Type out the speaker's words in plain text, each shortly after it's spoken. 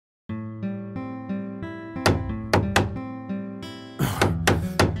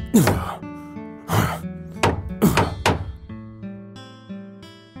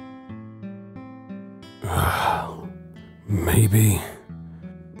Maybe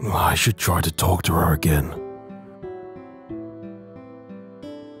I should try to talk to her again.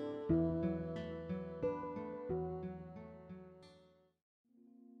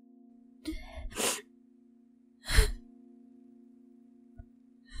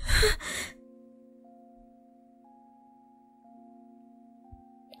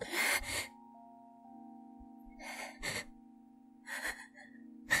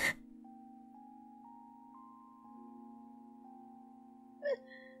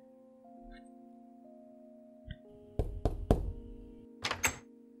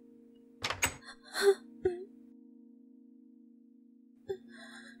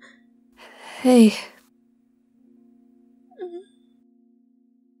 Hey.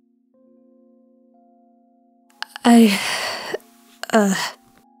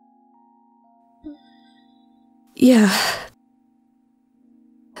 Yeah.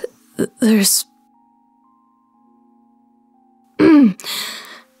 There's...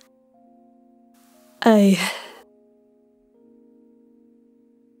 I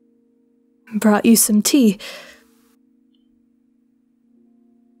brought you some tea.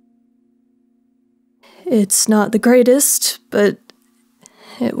 It's not the greatest, but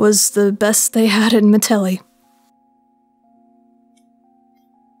it was the best they had in Metelli.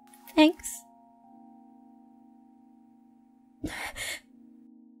 Thanks.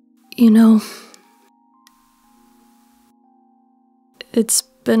 You know, it's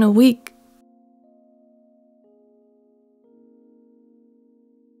been a week.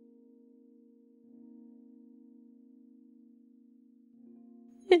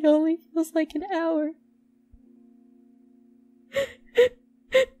 It only feels like an hour.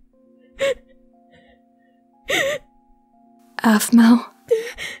 Aphmau?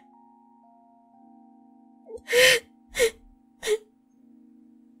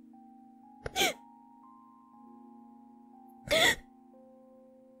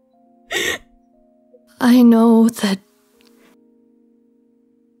 I know that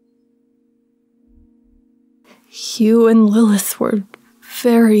you and Lilith were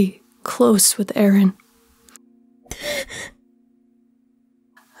very close with Aaron.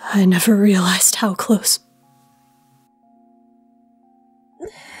 I never realized how close.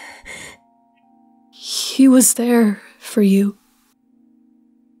 He was there for you.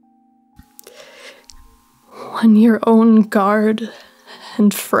 When your own guard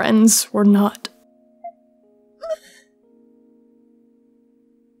and friends were not.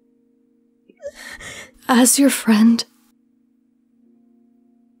 As your friend,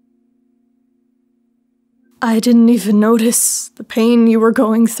 I didn't even notice the pain you were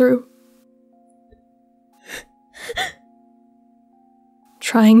going through.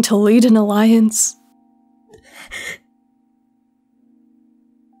 Trying to lead an alliance.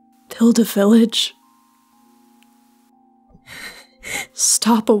 Build a village.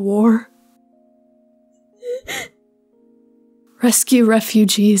 Stop a war. Rescue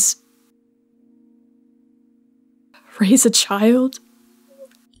refugees. Raise a child.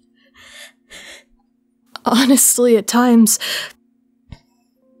 Honestly, at times,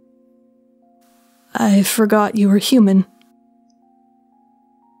 I forgot you were human.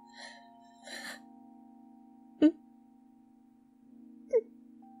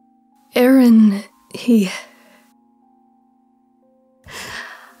 Aaron,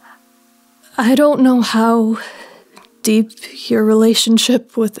 I don't know how deep your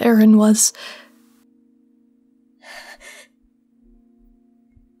relationship with Aaron was.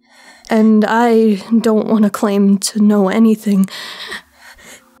 And I don't want to claim to know anything.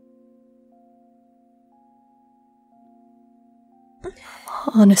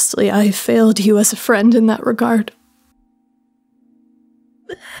 Honestly, I failed you as a friend in that regard.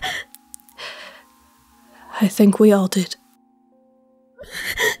 I think we all did.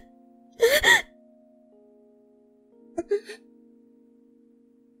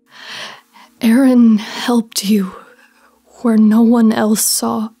 Aaron helped you where no one else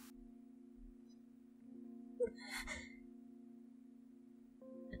saw.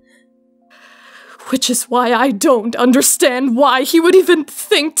 Which is why I don't understand why he would even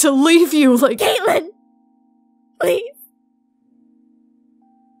think to leave you like— Katelyn! Please!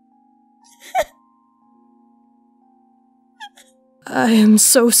 I am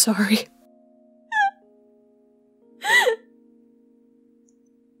so sorry.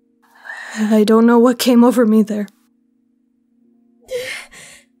 I don't know what came over me there.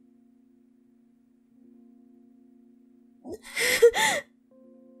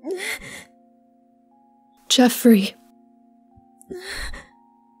 Jeffrey.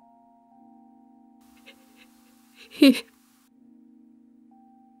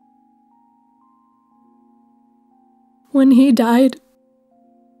 When he died,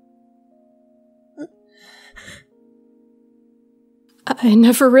 I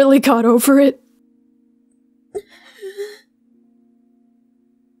never really got over it.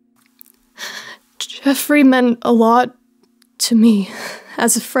 Jeffrey meant a lot to me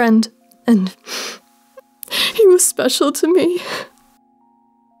as a friend, and he was special to me.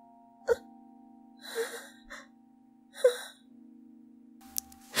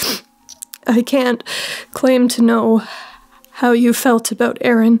 I can't claim to know how you felt about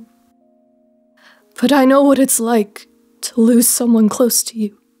Aaron, but I know what it's like to lose someone close to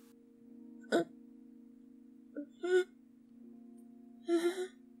you.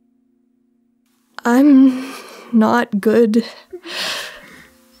 I'm not good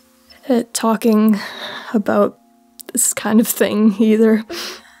at talking about this kind of thing either.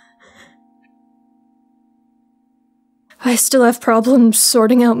 I still have problems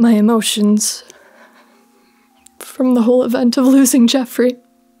sorting out my emotions from the whole event of losing Jeffrey.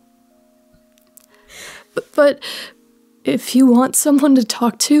 But if you want someone to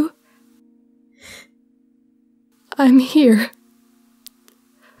talk to, I'm here.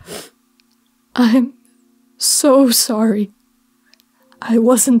 I'm so sorry. I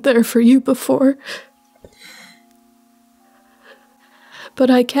wasn't there for you before. But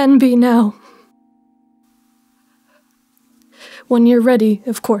I can be now. When you're ready,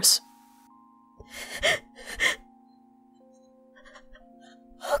 of course.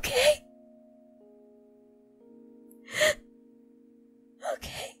 Okay.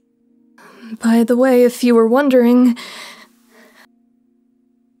 Okay. By the way, if you were wondering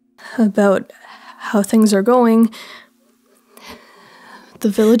about how things are going, the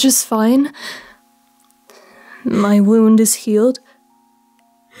village is fine. My wound is healed.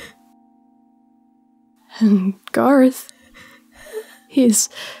 And Garroth, he's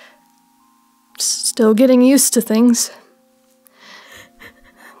still getting used to things.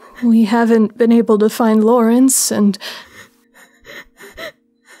 We haven't been able to find Lawrence, and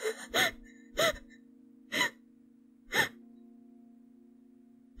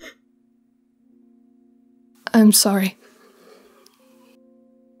I'm sorry.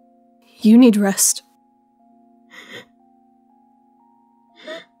 You need rest.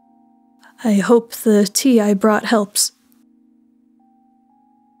 I hope the tea I brought helps.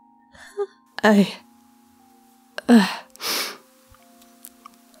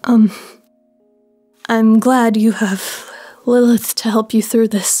 I'm glad you have Lilith to help you through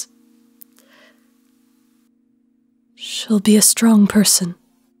this. She'll be a strong person.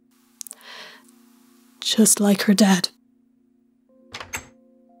 Just like her dad.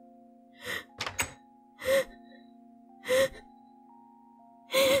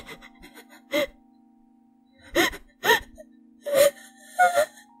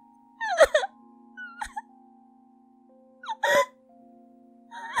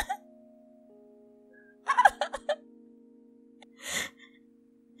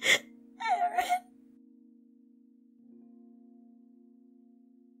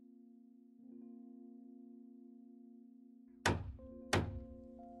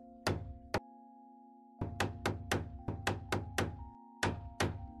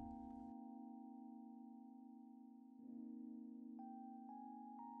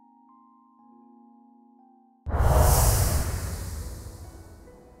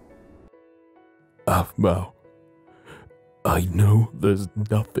 Aphmau, I know there's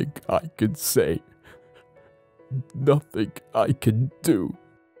nothing I can say. Nothing I can do.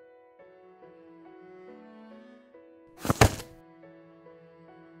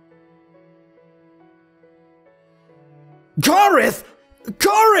 Garroth!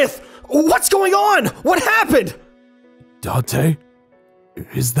 Garroth! What's going on? What happened? Dante?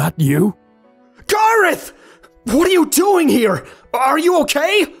 Is that you? Garroth! What are you doing here? Are you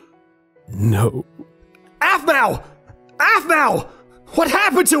okay? No. Aphmau! Aphmau! What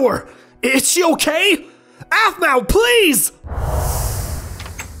happened to her? Is she okay? Aphmau, please!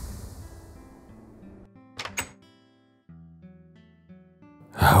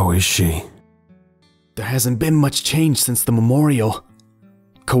 How is she? There hasn't been much change since the memorial.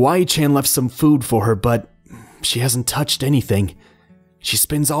 Kawaii-chan left some food for her, but she hasn't touched anything. She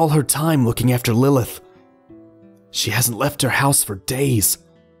spends all her time looking after Lilith. She hasn't left her house for days.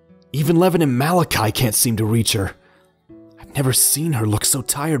 Even Levin and Malachi can't seem to reach her. I've never seen her look so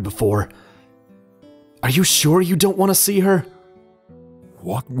tired before. Are you sure you don't want to see her?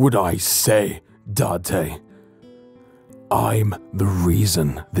 What would I say, Dante? I'm the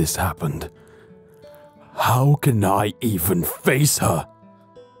reason this happened. How can I even face her?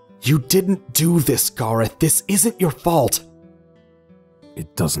 You didn't do this, Garroth. This isn't your fault.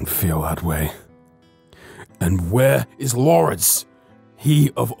 It doesn't feel that way. And where is Lawrence?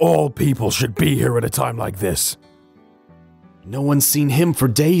 He, of all people, should be here at a time like this. No one's seen him for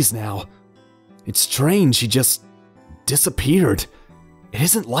days now. It's strange, he just disappeared. It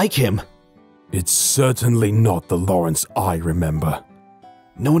isn't like him. It's certainly not the Lawrence I remember.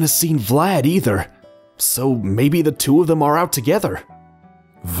 No one has seen Vlad either. So maybe the two of them are out together.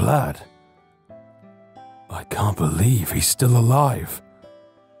 Vlad? I can't believe he's still alive.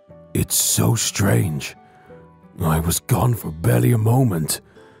 It's so strange. I was gone for barely a moment,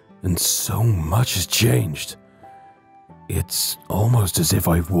 and so much has changed. It's almost as if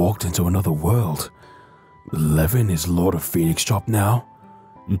I've walked into another world. Levin is Lord of Phoenix Drop now.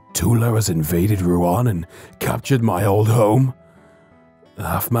 Tula has invaded Ruan and captured my old home.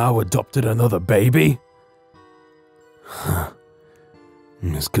 Aphmau adopted another baby.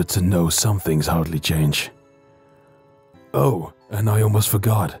 It's good to know some things hardly change. Oh, and I almost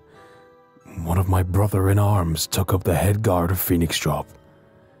forgot. One of my brother-in-arms took up the head guard of Phoenix Drop.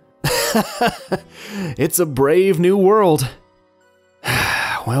 It's a brave new world.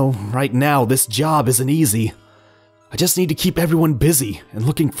 Well, right now, this job isn't easy. I just need to keep everyone busy and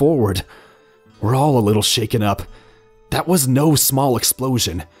looking forward. We're all a little shaken up. That was no small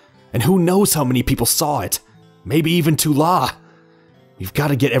explosion, and who knows how many people saw it. Maybe even Tula. We've got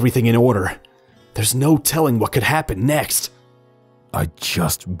to get everything in order. There's no telling what could happen next. I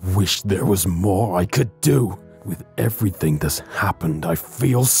just wish there was more I could do. With everything that's happened, I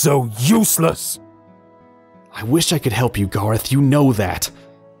feel so useless. I wish I could help you, Garroth, you know that.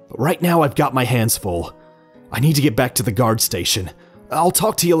 But right now I've got my hands full. I need to get back to the guard station. I'll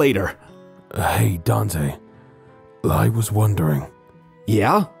talk to you later. Hey, Dante. I was wondering.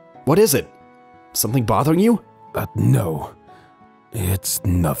 Yeah? What is it? Something bothering you? No. It's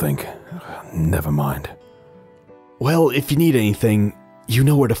nothing. Never mind. Well, if you need anything, you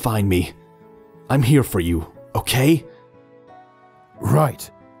know where to find me. I'm here for you, okay? Right.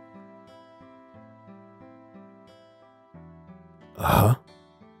 Huh?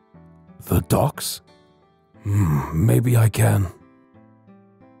 The docks? Maybe I can.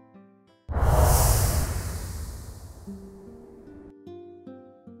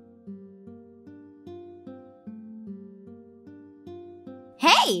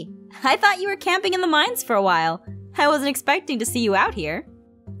 Hey! I thought you were camping in the mines for a while. I wasn't expecting to see you out here.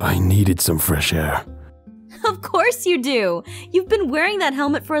 I needed some fresh air. Of course you do! You've been wearing that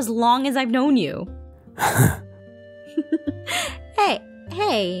helmet for as long as I've known you.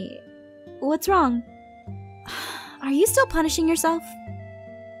 Hey, what's wrong? Are you still punishing yourself?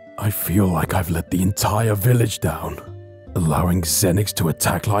 I feel like I've let the entire village down. Allowing Xenix to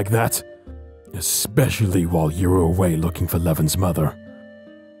attack like that? Especially while you were away looking for Levin's mother.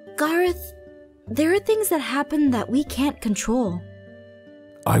 Garroth, there are things that happen that we can't control.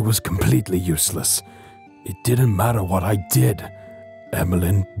 I was completely useless. It didn't matter what I did.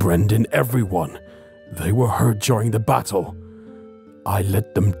 Emmeline, Brendan, everyone. They were hurt during the battle. I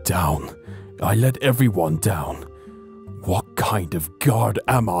let them down. I let everyone down. What kind of guard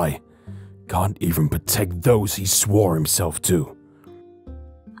am I? Can't even protect those he swore himself to.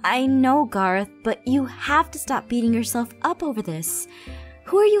 I know, Garroth, but you have to stop beating yourself up over this.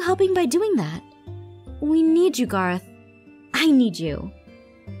 Who are you helping by doing that? We need you, Garroth. I need you.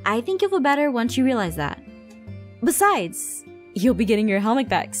 I think you'll feel better once you realize that. Besides, you'll be getting your helmet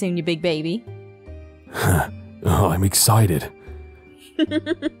back soon, you big baby. I'm excited.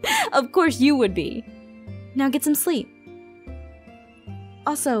 Of course you would be. Now get some sleep.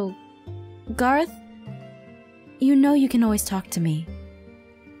 Also, Garroth, you know you can always talk to me.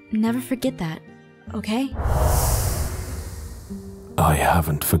 Never forget that, okay? I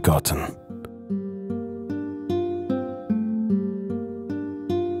haven't forgotten.